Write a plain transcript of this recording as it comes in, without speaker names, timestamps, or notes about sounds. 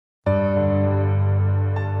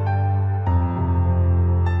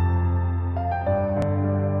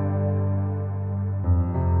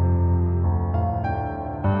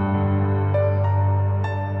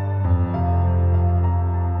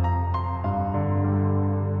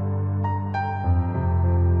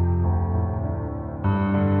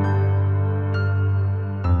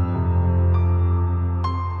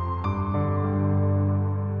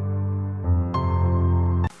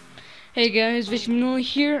Hey guys, Vishnu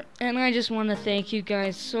here, and I just want to thank you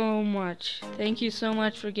guys so much. Thank you so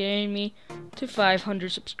much for getting me to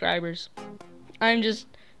 500 subscribers. I'm just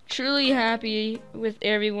truly happy with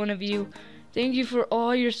every one of you. Thank you for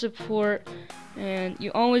all your support, and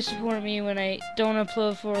you always support me when I don't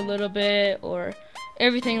upload for a little bit or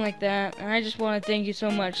everything like that, and I just want to thank you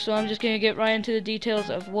so much. So I'm just going to get right into the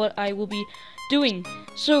details of what I will be doing.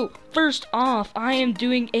 So first off, I am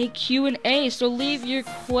doing a Q&A, so leave your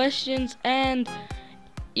questions and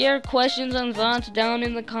thoughts down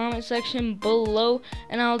in the comment section below,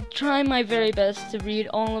 and I'll try my very best to read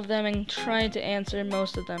all of them and try to answer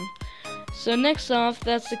most of them. So next off,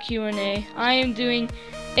 that's the Q&A. I am doing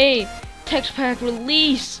a text pack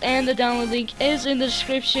release, and the download link is in the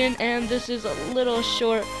description, and this is a little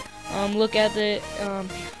short look at the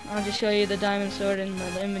I'll just show you the diamond sword and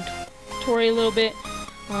the inventory a little bit.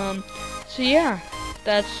 So yeah,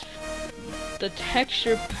 that's the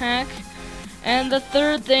texture pack. And the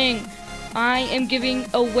third thing, I am giving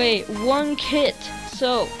away one kit.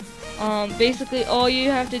 So basically all you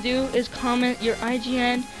have to do is comment your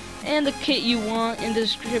IGN and the kit you want in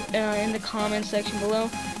the comment section below,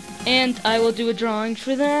 and I will do a drawing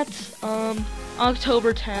for that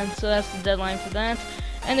October 10th, so that's the deadline for that.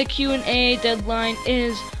 And the Q&A deadline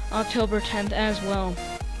is October 10th as well.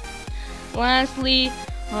 Lastly,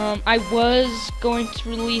 I was going to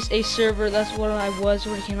release a server. That's what I was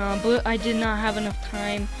working on, but I did not have enough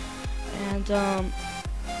time. And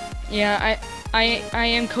yeah, I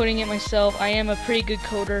am coding it myself. I am a pretty good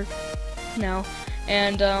coder now,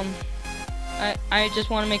 and I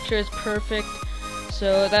just want to make sure it's perfect.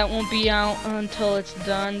 So that won't be out until it's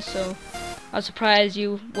done. So I'll surprise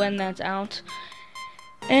you when that's out.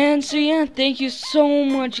 And so yeah, thank you so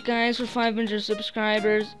much guys for 500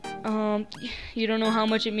 subscribers. You don't know how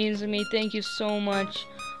much it means to me. Thank you so much.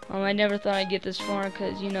 I never thought I'd get this far,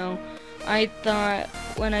 because, you know, I thought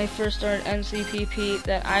when I first started NCPP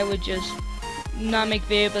that I would just not make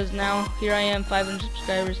videos. Now here I am, 500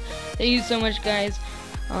 subscribers. Thank you so much guys.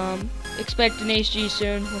 Expect an HG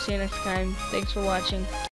soon. We'll see you next time. Thanks for watching.